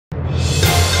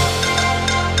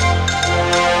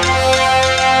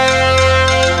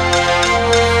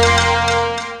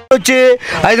వచ్చి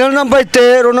 500 సంపాదిస్తే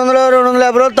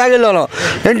 250 రోజులు తాగేళ్ళం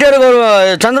ఎన్టీఆర్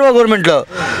చంద్రబాబు గవర్నమెంట్లో.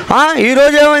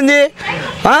 ఈరోజు ఏమైంది?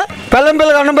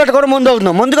 పిల్లకి అన్నం పెట్టకుండా ముందు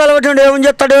అవుతున్నాం. ముందుకు అలవాటు ఏమని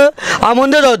చెప్తాడు? ఆ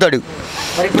ముందే తాగుతాడు.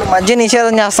 మరి ఇప్పుడు మధ్య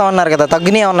నిషేధం చేస్తామన్నారు కదా,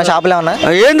 తగ్గినాయి ఏమన్నా షాపులు ఏమన్నా?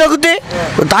 ఏం తగ్గుతాయి?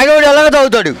 తాగేవాడు ఎలాగ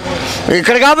తాగుతాడు.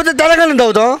 ఇక్కడ కాకపోతే తెలంగాణ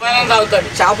తాగుతాం.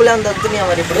 షాపులు ఏమైనా తగ్గుతున్నాయా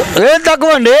మరి ఇప్పుడు? ఏం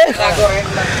తక్కువ అండి.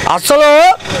 అసలు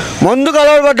ముందుకు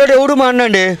అలవాటు పడ్డాడు ఎవడు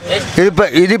మానండి.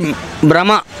 ఇది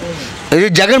భ్రమ, ఇది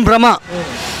జగన్ భ్రమ.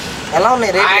 ఎలా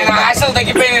ఉన్నాయి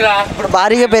ఇప్పుడు?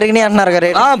 భారీగా పెరిగినాయి అంటున్నారు కదా.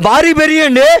 భారీ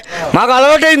పెరిగండి. మాకు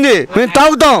అలవాటైంది, మేము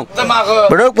తాగుతాం.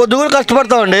 ఇప్పుడు కొద్దిగా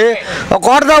కష్టపడతామండి. ఒక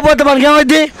కోట తాగకపోతే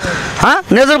మనకేమైంది?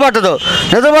 నిద్ర పట్టదు.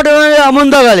 నిద్ర పట్టదు, ఆ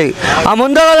ముందు తాగాలి. ఆ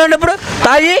ముందు తాగాలంటే ఇప్పుడు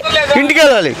తాగి ఇంటికి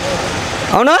వెళ్ళాలి.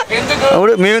 అవునా?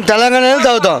 ఇప్పుడు మేము తెలంగాణలో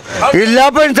తాగుతాం. ఇది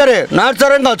లేకపోయినా సరే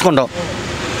నాటుసారని కాచుకుంటాం.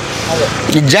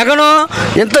 ఈ జగన్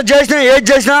ఎంత చేసినా ఏది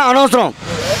చేసినా అనవసరం.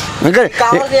 ఇంకా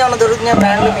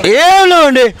ఏం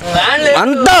లేవండి.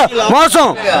 అంతా మోసం,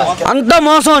 అంతా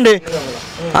మోసం అండి,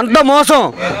 అంతా మోసం.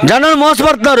 జనాలు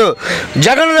మోసపడుతున్నారు.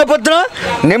 జగన్ రేపొద్దున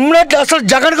నిమ్మనట్లు అసలు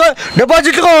జగన్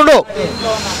డిపాజిట్గా ఉండవు.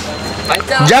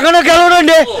 జగన్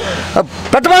గెలవడండి.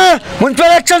 పెద్ద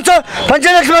మున్సిపల్ ఎలక్షన్స్,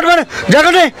 పంచాయతీ ఎలక్షన్ పెట్టుకొని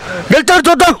జగన్ గెలుతాడు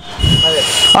చూద్దాం.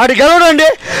 ఆడి గెలవడండి.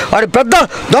 ఆడి పెద్ద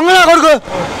దొంగ కొడుకు.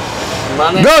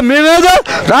 మేమేదో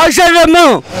రాజశేఖర్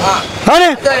మేము కానీ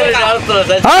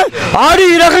ఆడి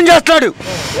ఈ రకం చేస్తాడు.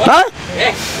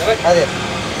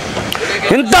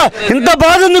 ఇంత ఇంత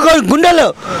బాధ ఉంది గుండెలో.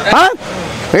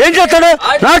 ఏం చేస్తాడు?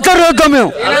 నాచుతాడు వద్దాం మేము.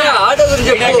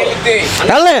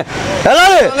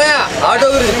 వెళ్ళాలి.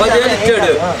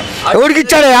 ఎవరికి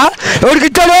ఇచ్చాడయా? ఎవరికి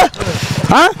ఇచ్చాడు?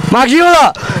 మాకు ఇవ్వడా?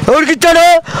 ఎవరికి ఇచ్చాడు?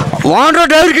 ఓనర్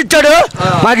డ్రైవర్కి ఇచ్చాడు.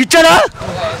 మాకు ఇచ్చాడా?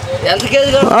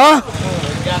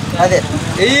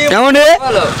 ఏమండి,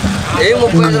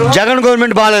 జగన్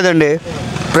గవర్నమెంట్ బాగాలేదండి.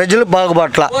 ప్రజలు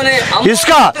బాగుపట్ల.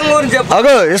 ఇసుక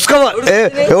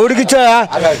ఎవరికి ఇచ్చారా?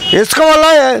 ఇసుక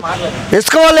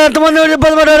వల్ల ఎంతమంది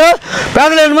ఇబ్బంది పడ్డారు?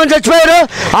 పేదలు ఎంతమంది చచ్చిపోయారు?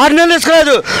 6 నెలలు ఇసుక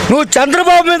లేదు. నువ్వు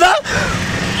చంద్రబాబు మీద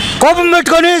కోపం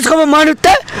పెట్టుకొని ఇసుక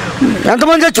మానిస్తే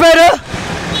ఎంతమంది చచ్చిపోయారు?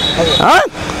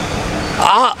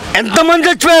 ఎంతమంది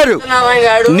చచ్చిపోయారు?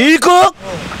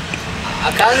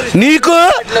 నీకు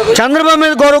చంద్రబాబు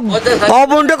మీద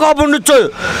కోపం ఉంటే కోపం ఉండొచ్చు.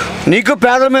 నీకు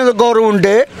పేదల మీద గౌరవం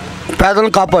ఉంటే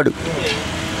పేదలను కాపాడు.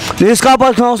 నీకు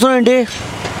కాపాల్సిన అవసరం ఏంటి?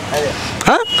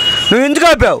 నువ్వు ఎందుకు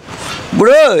ఆపావు?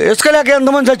 ఇప్పుడు ఇసుక లేక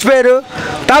ఎంతమంది చచ్చిపోయారు?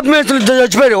 టాపీ మేస్త్రులు 2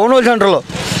 చచ్చిపోయారు ఒంగోలు సెంటర్లో.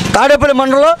 తాడేపల్లి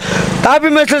మండలంలో టాపీ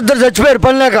మేస్త్రులు 2 చచ్చిపోయారు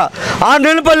పని లేక. 6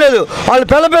 నెలలు పని లేదు. వాళ్ళు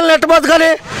పిల్లలు ఎట్ట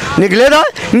బతకాలి? నీకు లేదా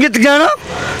ఇంగిత జ్ఞానం?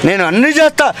 నేను అన్నీ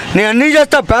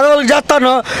చేస్తా పేదవాళ్ళకి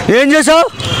చేస్తాను. ఏం చేసావు?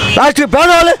 లాస్ట్కి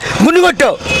పేదవాళ్ళు గుండు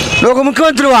కొట్టావు. నువ్వు ఒక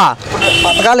ముఖ్యమంత్రివా?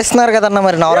 పథకాలు ఇస్తున్నారు కదన్న,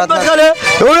 మరి నవరత్న పథకాలు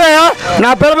ఎవరయ్యా? నా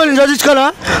పిల్లలు నేను చదివించుకోనా?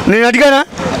 నేను అడిగానా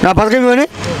నా పథకం ఇవ్వని?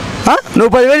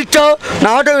 నువ్వు 10,000 ఇచ్చావు. నా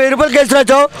ఆటో 1000 రూపాయలు కేసు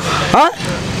రాచావు.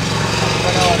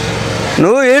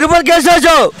 నువ్వు 1000 రూపాయలు కేసు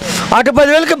రాచావు. ఆటో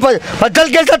 10,000కి 10,000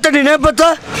 కేసు వస్తా. నేనేం పోతా?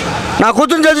 నా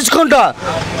కూతురుని చదివించుకుంటా.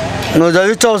 నువ్వు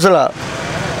చదివించావు అసలు.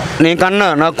 నీకన్నా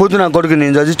నా కూతురు నా కొడుకు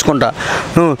నేను చదివించుకుంటా.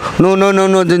 నువ్వు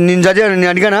నేను చదివాను.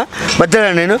 నేను అడిగానా? బద్దానా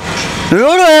నేను?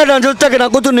 నువ్వెవడు నన్ను చూస్తాక నా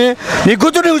కూతుర్ని? నీ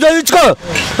కూతురు నువ్వు చదివించుకో,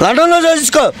 లండన్లో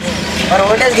చదివించుకో.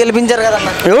 గెలిపించారు కదన్న.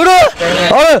 ఎవడు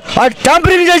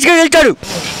ట్యాంపరింగ్ చేసి గెలిచాడు?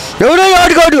 ఎవడో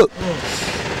ఆడుకోడు.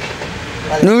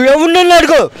 నువ్వు ఎవరిని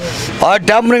అడుకో.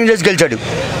 ట్యాంపరింగ్ చేసి గెలిచాడు.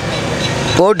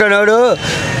 కోర్టు అనేవాడు.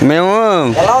 మేము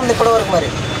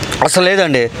అసలు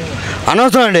లేదండి,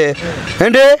 అనవసరం అండి.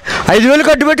 ఏంటి 5,000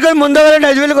 కట్టు పెట్టుకొని ముందవాలంటే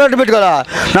 5,000 కట్టు పెట్టుకోవాలా?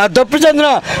 నా తప్పు చెందిన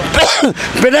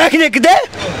పినాకిని ఎక్కితే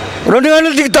 2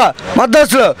 గంటలు దిగుతా.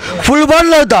 మద్రాసులో ఫుల్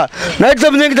బాటిల్ అవుతా. నైట్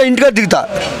 9 దిగుతా. ఇంటికి దిగుతా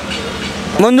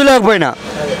ముందు లేకపోయినా.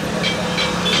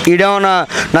 ఈడేమన్నా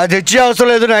నా తెచ్చే అవసరం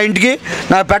లేదు. నా ఇంటికి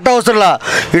నా పెట్ట అవసరంలా.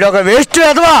 ఈడు ఒక వేస్ట్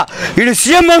అథవా. ఈడు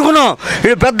సీఎం అనుకున్నాం.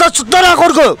 ఈడు పెద్ద సుత్తా నా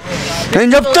కొడుకు. నేను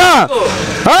చెప్తా,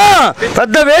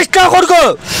 పెద్ద వేస్ట్ నా కొడుకు.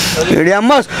 ఈడి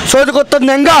అమ్మ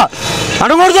సోదికొస్తుంది ఇంకా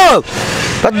అనకూడదు.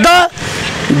 పెద్ద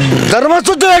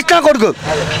ధర్మశుద్ధి వేస్ట్ నా కొడుకు.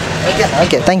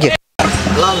 థ్యాంక్ యూ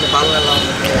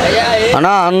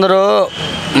అన్నా. అందరూ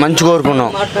మంచి కోరుకున్నాం,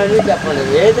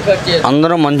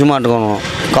 అందరం మంచి మాట్లాడుకున్నాం.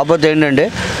 కాకపోతే ఏంటంటే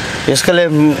ఇసుకలే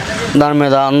దాని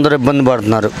మీద అందరూ ఇబ్బంది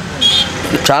పడుతున్నారు.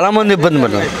 చాలామంది ఇబ్బంది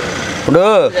పడుతున్నారు. ఇప్పుడు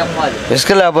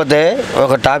ఇసుక లేకపోతే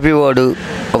ఒక టాపీ వాడు,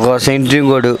 ఒక సెంట్రింగ్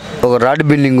వాడు, ఒక రాడ్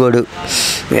బిల్డింగ్ వాడు,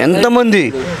 ఎంతమంది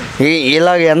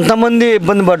ఎంతమంది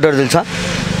ఇబ్బంది పడ్డారు తెలుసా?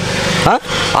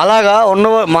 అలాగా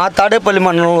మా తాడేపల్లి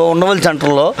మండలంలో ఉండవల్లి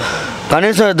సెంటర్లో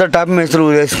కనీసం 2 టాపీ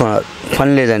మేస్త్రులు వేసుకున్నారు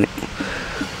పని లేదని.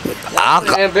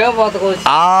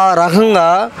 ఆ రకంగా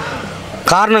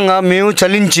కారణంగా మేము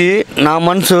చలించి, నా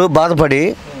మనసు బాధపడి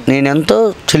నేనెంతో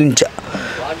చలించా.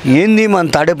 ఏంది మన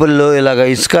తాడేపల్లిలో ఇలాగ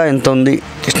ఇసుక ఎంత ఉంది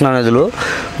కృష్ణానదిలో,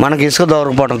 మనకి ఇసుక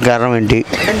దొరకపోవడం కారణం ఏంటి?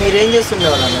 మీరేం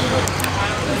చేస్తుండేవాళ్ళు?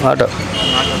 ఆటో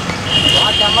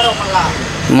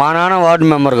మా నాన్న వార్డు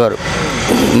మెంబర్ గారు.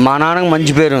 మా నాన్నకు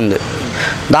మంచి పేరు ఉంది.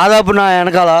 దాదాపు నా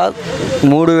వెనకాల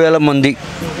 3000 మంది.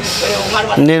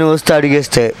 నేను వస్తే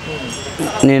అడిగేస్తే,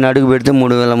 నేను అడుగు పెడితే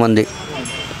 3000 మంది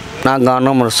నాకు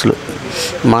గవర్నమెంట్స్లు.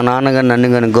 మా నాన్నగారు నన్ను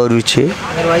కానీ గౌరవించి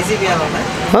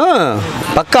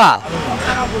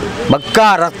పక్కా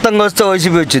రక్తంగా వస్తే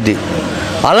వైసీపీ వచ్చింది.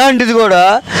 అలాంటిది కూడా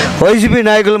వైసీపీ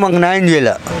నాయకులు మాకు న్యాయం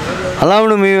చేయలే. అలా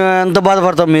మేము ఎంత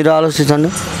బాధపడతాం మీరు ఆలోచించండి.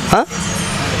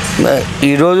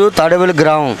 ఈరోజు తాడేపల్లి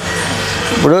గ్రామం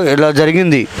ఇప్పుడు ఇలా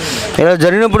జరిగింది. ఇలా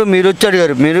జరిగినప్పుడు మీరు వచ్చి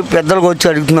అడిగారు, మీరు పెద్దలకు వచ్చి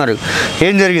అడుగుతున్నారు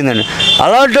ఏం జరిగిందని.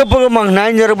 అలాంటప్పుడు మాకు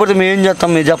న్యాయం జరగకపోతే మేము ఏం చేస్తాం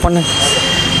మీరు చెప్పండి.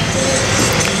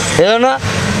 ఏదన్నా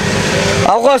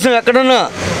అవకాశం ఎక్కడన్నా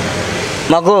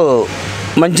మాకు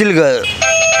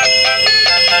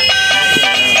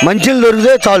మంచిలు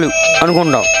దొరికితే చాలు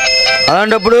అనుకుంటాం.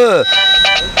 అలాంటప్పుడు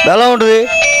ఎలా ఉంటుంది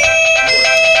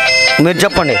మీరు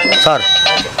చెప్పండి సార్.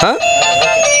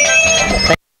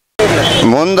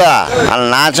 ముందా వాళ్ళ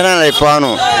నాశనం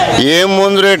అయిపోను. ఏం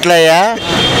ముందు రేట్లయ్యా?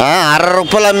 60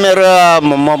 రూపాయలు అమ్మారు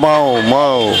ముందు,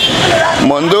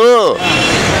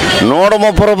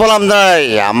 130 రూపాయలు అమ్ముతున్నాడు.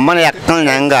 అమ్మని ఎక్కడ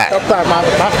నెంగా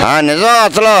నిజం.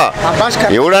 అసలు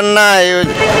ఎవడన్నా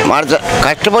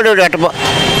కష్టపడి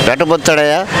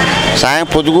ఎట్టబోతాడయ్యా? సాయం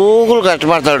పొద్దుగూకులు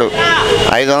కష్టపడతాడు,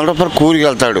 500 రూపాయలు కూలికి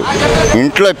వెళ్తాడు.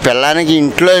 ఇంట్లో పిల్లానికి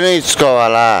ఇంట్లోనే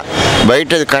ఇచ్చుకోవాలా? బయట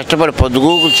కష్టపడి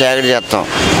పొద్దుగూకులు చాకరీ చేస్తాం.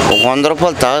 ఒక 100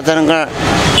 రూపాయలు తాగుతాను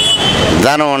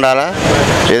దానం ఉండాలా?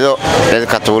 ఏదో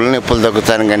కథ ఒళ్ళు నొప్పులు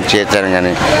తగ్గుతాను కానీ చేస్తాను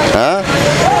కానీ.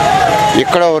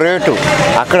 ఇక్కడ ఓ రేటు,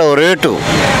 అక్కడ ఓ రేటు,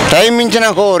 టైం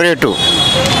మించినాక ఓ రేటు.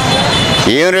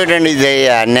 ఏం రేటు అండి ఇది?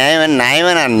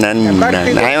 న్యాయమేనా?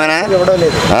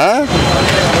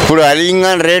 ఇప్పుడు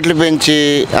అలింగా రేట్లు పెంచి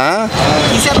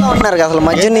అసలు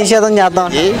మద్యం నిషేధం చేద్దాం.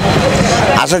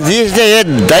 అసలు తీస్తే ఏ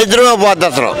దరిద్రమే పోద్ది.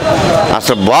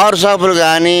 అసలు బార్ షాపులు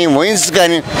కానీ వైన్స్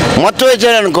కానీ మొత్తం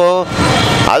వచ్చాడనుకో,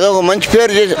 అదొక మంచి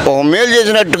పేరు చేసి ఒక మేలు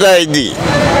చేసినట్టుగా ఇది.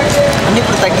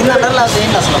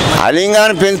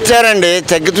 అలింగాన్ని పెంచారండి,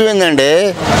 తగ్గుతుందండి.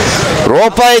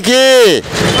 రూపాయికి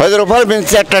 10 రూపాయలు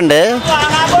పెంచేటండి.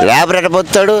 లేబర్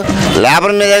ఎట్టబోతాడు?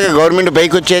 లేబర్ మీద గవర్నమెంట్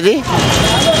పైకి వచ్చేది.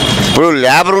 ఇప్పుడు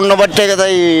లేబర్ ఉండబట్టే కదా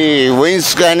ఈ వైన్స్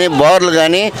కానీ బార్లు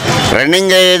కానీ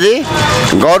రన్నింగ్ అయ్యేది,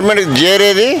 గవర్నమెంట్కి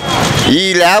చేరేది. ఈ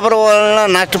లేబర్ వలన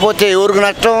నష్టపోతే ఎవరికి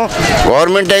నష్టం?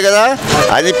 గవర్నమెంటే కదా.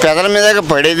 అది పెదల మీద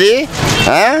పడేది.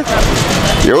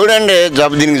 ఎవడండి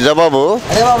దీనికి జవాబు?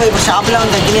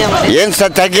 ఏం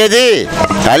సార్ తగ్గేది?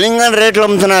 తెలంగాణ రేట్లు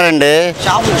అమ్ముతున్నారండి.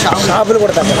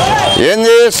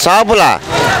 ఏంది షాపులా?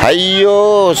 అయ్యో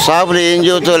షాపులు ఏం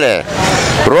చెబుతావులే.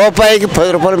 రూపాయికి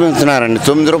 10 రూపాయలు పెంచుతున్నారండి,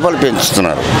 9 రూపాయలు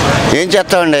పెంచుతున్నారు. ఏం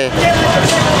చేస్తామండి?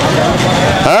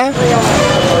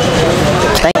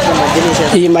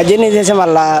 ఈ మద్య నిషేధం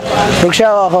వల్ల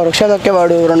వృక్ష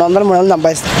దొక్కేవాడు 200-300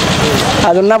 సంపాదిస్తాడు.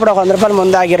 అది ఉన్నప్పుడు ఒక 100 రూపాయలు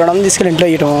ముందు ఆగి 200 తీసుకెళ్ళి ఇంట్లో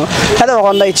ఇవ్వటం, అదే ఒక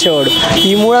 100 ఇచ్చేవాడు.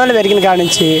 ఈ 300 పెరిగిన కాడ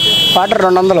నుంచి వాటర్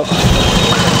 200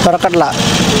 దొరకట్లా.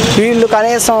 వీళ్ళు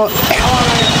కనీసం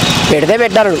పెడితే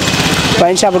పెట్టారు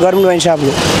వైన్ షాపులు, గవర్నమెంట్ వైన్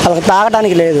షాపులు. వాళ్ళకి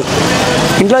తాగడానికి లేదు.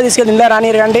 ఇంట్లో తీసుకెళ్ళి ఇంట్లో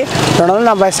రానియరు కానీ 200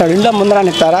 సంపాదిస్తాడు. ఇంట్లో ముందు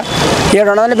రానిస్తారా?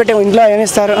 200 పెట్టి ఇంట్లో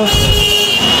ఏమిస్తారు?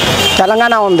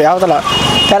 తెలంగాణ ఉంది అవతల,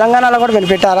 తెలంగాణలో కూడా మీరు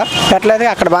పెట్టారా? పెట్టలేదు.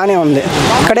 అక్కడ బాగానే ఉంది.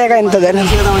 ఇక్కడే ఇంత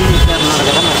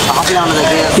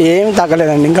ఏమి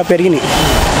తగ్గలేదండి, ఇంకా పెరిగినాయి.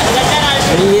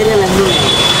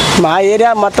 మా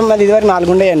ఏరియా మొత్తం అది ఇదివరకు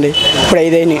 4 ఉండేయండి, ఇప్పుడు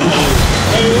 5 అయినాయి.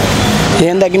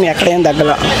 ఏం తగ్గినాయి? ఎక్కడ ఏం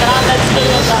తగ్గల.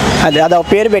 అది ఒక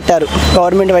పేరు పెట్టారు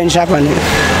గవర్నమెంట్ వైన్ షాప్ అని.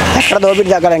 ఎక్కడ దోపిడీ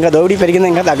తగ్గల, ఇంకా దోపిడీ పెరిగింది,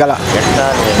 ఇంకా తగ్గల.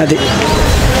 అది.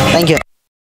 Thank you.